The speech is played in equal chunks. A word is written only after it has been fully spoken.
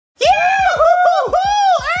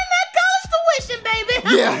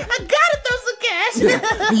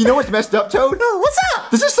You know what's messed up, Toad? Oh, what's up?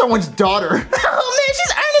 This is someone's daughter. Oh, man,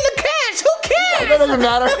 she's earning the cash. Who cares? That doesn't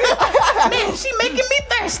matter. Man, she making me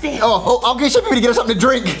thirsty. Oh, I'll get Chef Pee-Pee to get us something to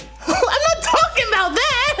drink. I'm not talking about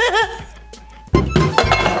that.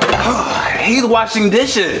 He's washing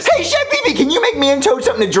dishes. Hey, Chef Pee-Pee, can you make me and Toad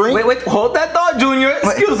something to drink? Wait, hold that thought, Junior.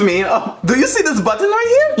 Excuse me. Do you see this button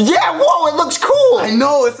right here? Yeah, whoa, it looks cool. I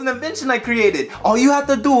know, it's an invention I created. All you have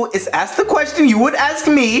to do is ask the question you would ask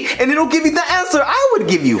me, and it'll give you the answer I would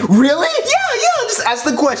give you. Really? Yeah, just ask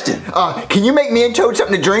the question. Can you make me and Toad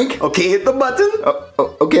something to drink? Okay, hit the button.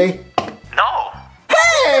 Okay. No.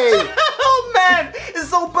 Hey! Oh, man, it's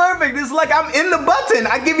so perfect. It's like I'm in the button.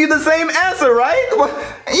 I give you the same answer, right? Well,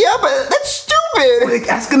 yeah, but that's stupid. Wait,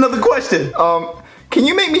 ask another question. Can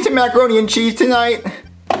you make me some macaroni and cheese tonight?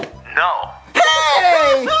 No.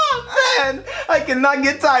 Hey! Oh, man, I cannot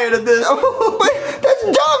get tired of this. Oh, but that's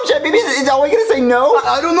dumb, Chef Pee-Pee. Is always gonna say no?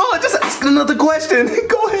 I don't know. Just ask another question.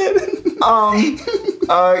 Go ahead.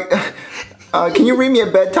 Can you read me a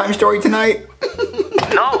bedtime story tonight?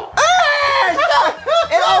 No.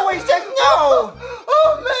 It always says no.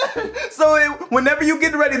 Oh, man. So whenever you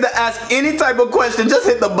get ready to ask any type of question, just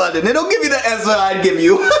hit the button. It'll give you the answer I'd give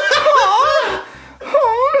you.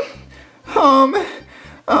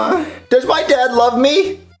 Does my dad love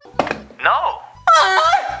me? No.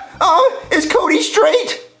 Is Cody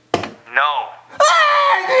straight? No.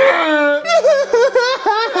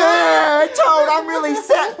 Toad, I'm really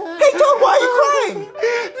sad. Hey, Toad, why are you crying?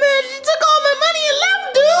 Man, she took all my money and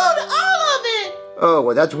left, dude. All of it. Oh,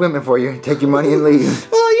 well, that's women for you. Take your money and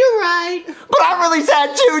leave. Well, you're right. But I'm really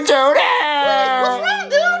sad too, Toad. What's wrong,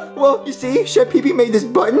 dude? Well, you see, Chef Pee-Pee made this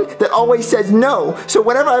button that always says no. So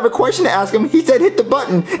whenever I have a question to ask him, he said hit the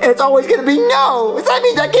button, and it's always gonna be no. So that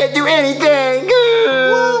means I can't do anything.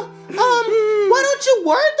 Well, why don't you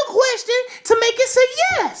word the question to make it say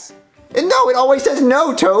yes? No, it always says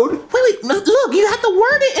no, Toad. Wait, look, you have to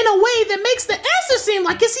word it in a way that makes the answer seem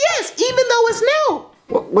like it's yes, even though it's no.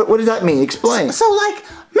 What does that mean? Explain. So like,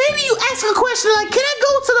 maybe you ask a question like, can I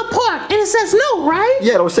go to the park? And it says no, right?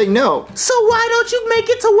 Yeah, it'll say no. So why don't you make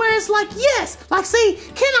it to where it's like yes? Like say,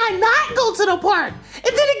 can I not go to the park? And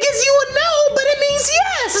then it gives you a no, but it means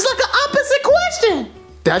yes. It's like an opposite question.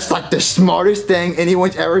 That's like the smartest thing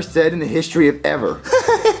anyone's ever said in the history of ever.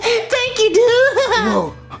 Thank you, dude.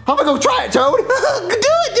 Whoa. I'm gonna go try it, Toad. Do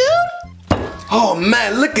it, dude. Oh,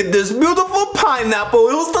 man, look at this beautiful pineapple.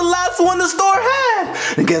 It was the last one the store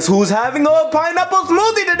had. And guess who's having a pineapple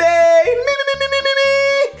smoothie today?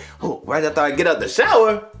 Me. Oh, right after I get out the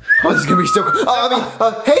shower. Oh, this is gonna be so cool.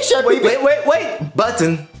 Hey, Chef Pee-Pee. Wait.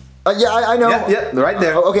 Button. Yeah, I know. Yeah, right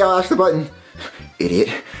there. Okay, I'll ask the button. Idiot.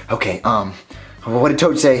 Okay, what did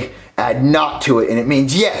Toad say? Add not to it, and it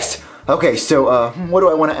means yes. Okay, so, what do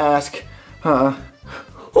I want to ask? Oh,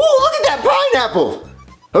 look at that pineapple!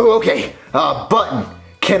 Oh, okay. Button.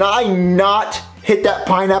 Can I not hit that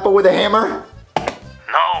pineapple with a hammer?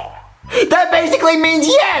 No. That basically means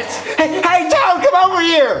yes! Hey, Toad, come over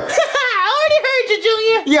here! I already heard you,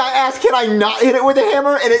 Junior. Yeah, I asked, can I not hit it with a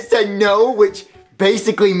hammer? And it said no, which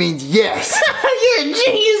basically means yes. You're a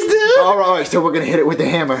genius, dude. All right, so we're gonna hit it with the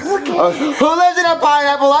hammer. Okay. Who lives in a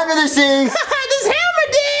pineapple under the sea? This hammer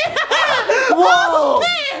did. Whoa! Oh,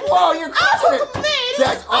 man. Whoa, you're crushing it. Man,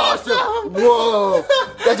 That's awesome. Whoa,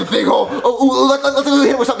 that's a big hole. Let's hit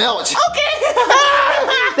it with something else. Okay.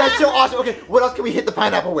 That's so awesome. Okay, what else can we hit the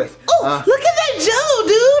pineapple with? Oh, look at that Jello,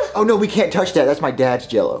 dude. Oh no, we can't touch that. That's my dad's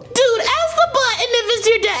Jello. Dude, ask the button if it's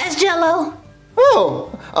your dad's Jello. Oh,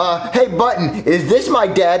 hey button, is this my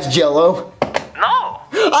dad's Jello? No.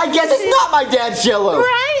 I guess it's not my dad's Jello.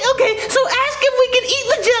 Right? Okay, so ask if we can eat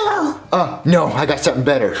the Jello. No, I got something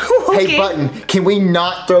better. Okay. Hey button, can we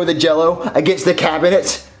not throw the Jello against the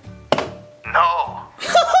cabinets? No.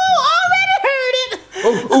 Already heard it.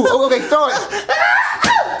 Oh, okay, throw it.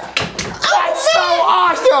 That's so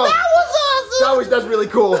awesome. That was awesome. That's really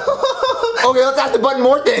cool. Okay, let's ask the button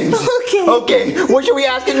more things. Okay, what should we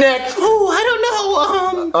ask it next? Oh, I don't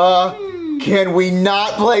know. Can we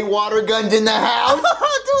not play water guns in the house? Dude,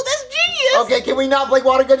 that's genius. Okay, can we not play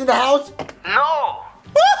water guns in the house? No.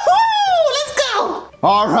 Woohoo! Let's go.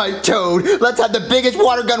 All right, Toad, let's have the biggest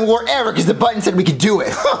water gun war ever because the button said we could do it.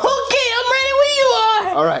 Okay, I'm ready when you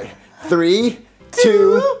are. All right, 3,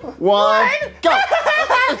 2, 1, go.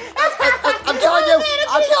 I'm killing you.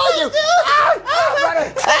 I'm killing you.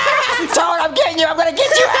 Toad, I'm getting you. I'm gonna get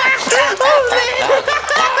you.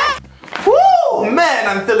 Woo, man,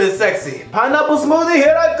 I'm feeling sexy. Pineapple smoothie,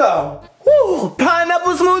 here I come. Woo,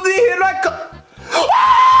 pineapple smoothie, here I come.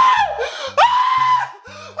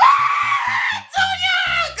 Junior,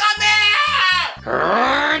 come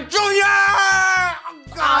here! Junior!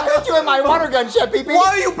 I hit you in my my water gun, Chef Pee Pee. Why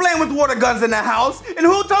are you playing with water guns in the house? And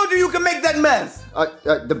who told you can make that mess?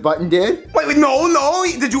 The button did? Wait, no.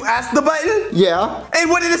 Did you ask the button? Yeah. And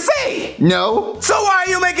what did it say? No. So why are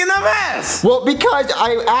you making a mess? Well, because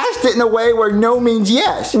I asked it in a way where no means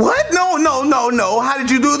yes. What? No. How did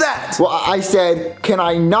you do that? Well, I said, can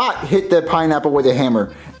I not hit the pineapple with a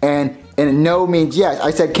hammer? And no means yes.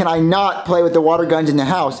 I said, can I not play with the water guns in the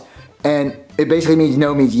house? And it basically means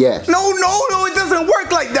no means yes. No, it doesn't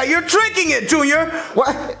work like that. You're tricking it, Junior.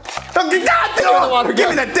 What? Give me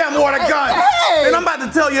that damn water gun. Hey. And I'm about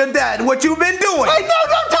to tell your dad what you've been doing. Hey, no,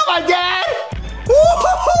 don't tell my dad.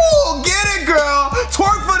 Woo-hoo-hoo, get it, girl.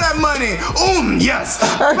 Twerk for that money. Yes.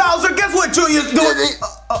 Bowser, guess what Junior's doing?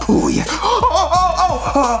 Oh, yeah.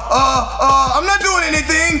 I'm not doing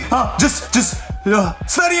anything. Just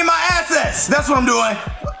studying my assets. That's what I'm doing.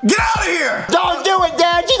 Get out of here. Don't do it,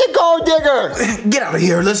 Dad. She's a gold digger. Get out of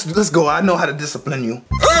here. Let's go. I know how to discipline you.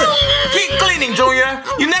 Keep cleaning, Junior.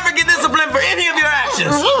 You never get disciplined for any of your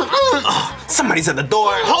actions. Somebody's at the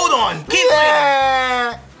door. Hold on. Keep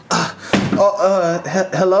cleaning.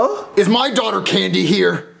 Hello? Is my daughter Candy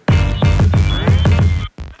here?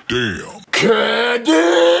 Damn.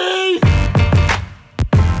 Candy!